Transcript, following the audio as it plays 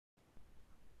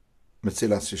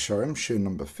Metzilas Yesharim, show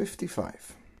number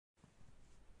 55.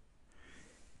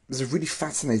 There's a really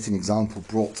fascinating example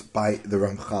brought by the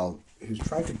Ramchal, who's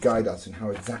trying to guide us in how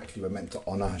exactly we're meant to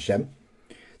honor Hashem.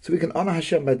 So we can honor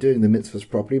Hashem by doing the mitzvahs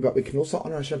properly, but we can also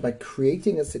honor Hashem by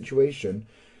creating a situation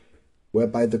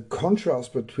whereby the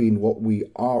contrast between what we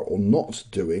are or not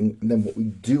doing and then what we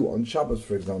do on Shabbos,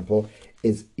 for example,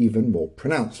 is even more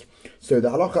pronounced. So the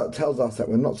halacha tells us that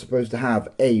we're not supposed to have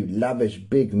a lavish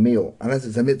big meal, unless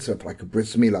it's a mitzvah like a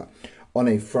bris milah, on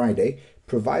a Friday,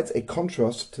 provides a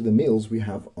contrast to the meals we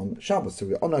have on Shabbos. So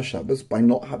we honor Shabbos by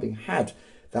not having had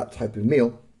that type of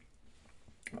meal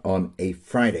on a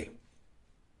Friday.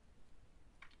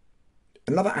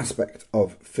 Another aspect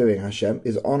of fearing Hashem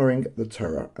is honoring the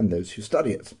Torah and those who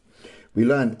study it. We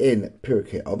learn in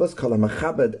Pirkei Avos, Kol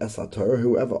ha'mechabed es haTorah,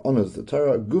 whoever honors the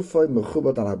Torah, gufay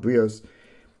mechubad al habrios,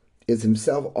 is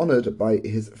himself honored by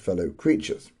his fellow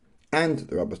creatures. And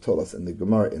the rabbis told us in the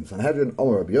Gemara in Sanhedrin,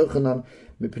 Omer Rabbi Yochanan,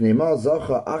 mipnei ma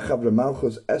zacha Achav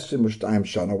lemalchus 22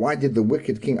 shana. Why did the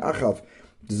wicked King Achav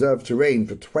deserve to reign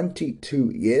for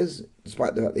 22 years,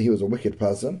 despite the fact that he was a wicked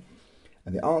person?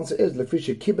 And the answer is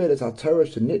Lefisha Kibed es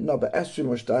haTorah shenitna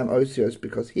be22 osios,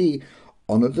 because he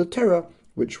honored the Torah,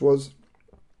 which was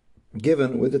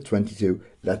given with the 22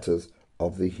 letters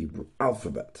of the Hebrew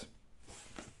alphabet.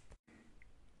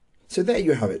 So there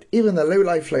you have it. Even the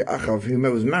low-life Achav, who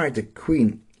was married to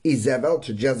Queen Izebel,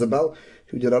 to Jezebel,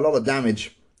 who did a lot of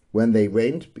damage when they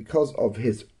reigned, because of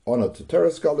his honor to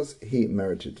Torah scholars, he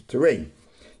merited to reign.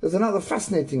 There's another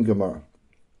fascinating Gemara.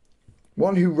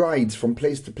 One who rides from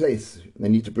place to place, they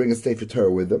need to bring a Sefer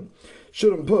Torah with them,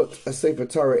 shouldn't put a Sefer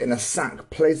Torah in a sack,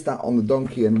 place that on the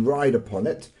donkey and ride upon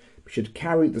it, but should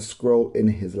carry the scroll in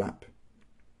his lap.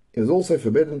 It was also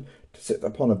forbidden to sit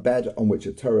upon a bed on which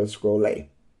a Torah scroll lay,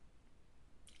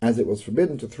 as it was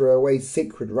forbidden to throw away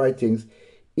sacred writings,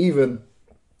 even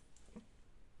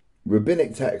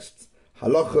rabbinic texts,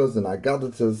 halachas and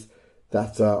agadatas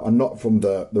that are not from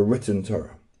the written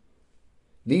Torah.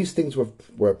 These things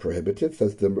were prohibited,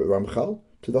 says the Ramchal,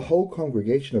 to the whole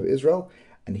congregation of Israel,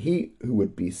 and he who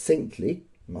would be saintly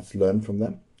must learn from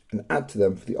them and add to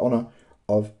them for the honor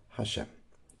of Hashem.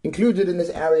 Included in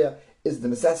this area is the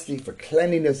necessity for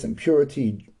cleanliness and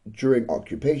purity during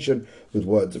occupation with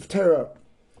words of Torah.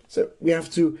 So we have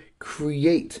to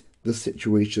create the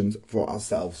situations for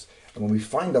ourselves. And when we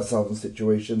find ourselves in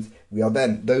situations, we are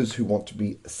then those who want to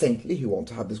be saintly, who want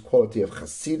to have this quality of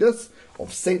chasidus,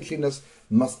 of saintliness,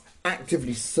 must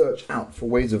actively search out for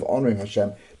ways of honoring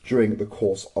Hashem during the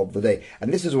course of the day.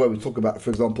 And this is where we talk about, for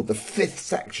example, the 5th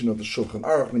section of the Shulchan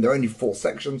Aruch. I mean, there are only 4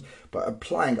 sections, but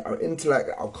applying our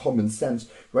intellect, our common sense,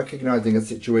 recognizing a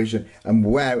situation, and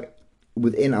where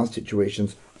within our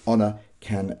situations honor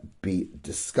can be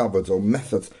discovered, or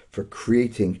methods for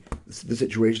creating the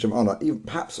situation of honor. Even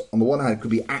perhaps on the one hand, it could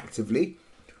be actively,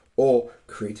 or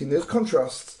creating those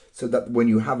contrasts, so that when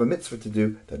you have a mitzvah to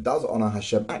do that does honor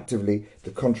Hashem actively,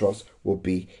 the contrast will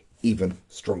be even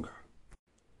stronger.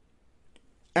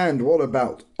 And what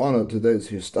about honor to those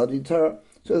who study Torah?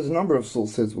 So there's a number of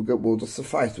sources. We'll just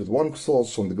suffice with one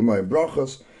source from the Gemara in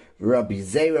Brachos, Rabbi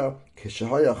Zera,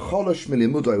 Keshahaya Cholosh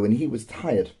Milimudoi, when he was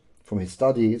tired from his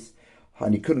studies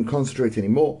and he couldn't concentrate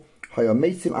anymore, he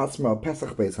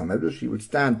would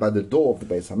stand by the door of the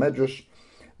Beis HaMedrash,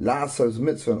 La'asos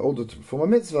mitzvah, in order to perform a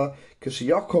mitzvah, that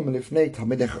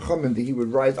he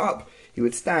would rise up, he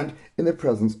would stand in the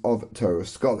presence of Torah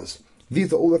scholars.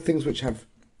 These are all the things which have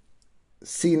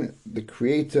seen the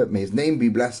Creator, may His name be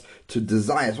blessed, to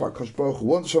desire what Kosh Baruch Hu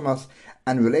wants from us,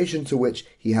 and in relation to which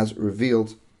He has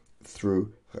revealed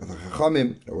through the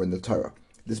Chachamim or in the Torah.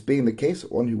 This being the case,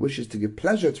 one who wishes to give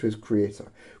pleasure to his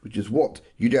Creator, which is what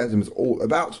Judaism is all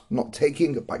about, not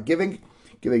taking but giving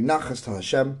nachas to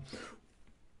Hashem,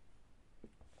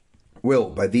 will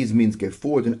by these means go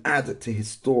forward and add to his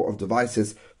store of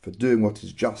devices for doing what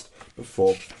is just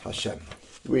before Hashem.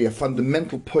 Really, a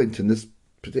fundamental point in this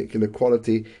particular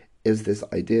quality is this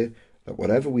idea that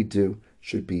whatever we do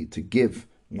should be to give,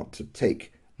 not to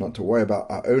take, not to worry about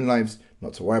our own lives,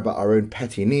 not to worry about our own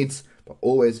petty needs, but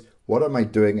always, what am I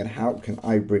doing and how can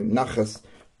I bring nachas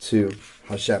to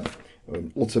Hashem?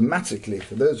 Automatically,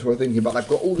 for those who are thinking about, I've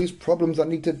got all these problems I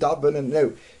need to daven, and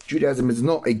no, Judaism is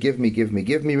not a give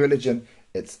me religion.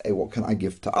 It's a what can I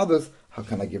give to others? How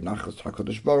can I give nachas to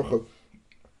HaKadosh Baruch Hu?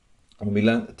 And when we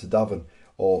learn to daven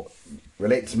or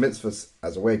relate to mitzvahs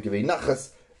as a way of giving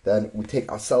nachas, then we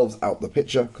take ourselves out the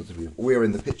picture, because if we're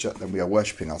in the picture, then we are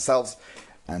worshipping ourselves,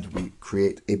 and we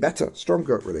create a better,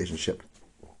 stronger relationship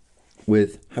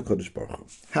with HaKadosh Baruch Hu.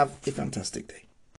 Have a fantastic day.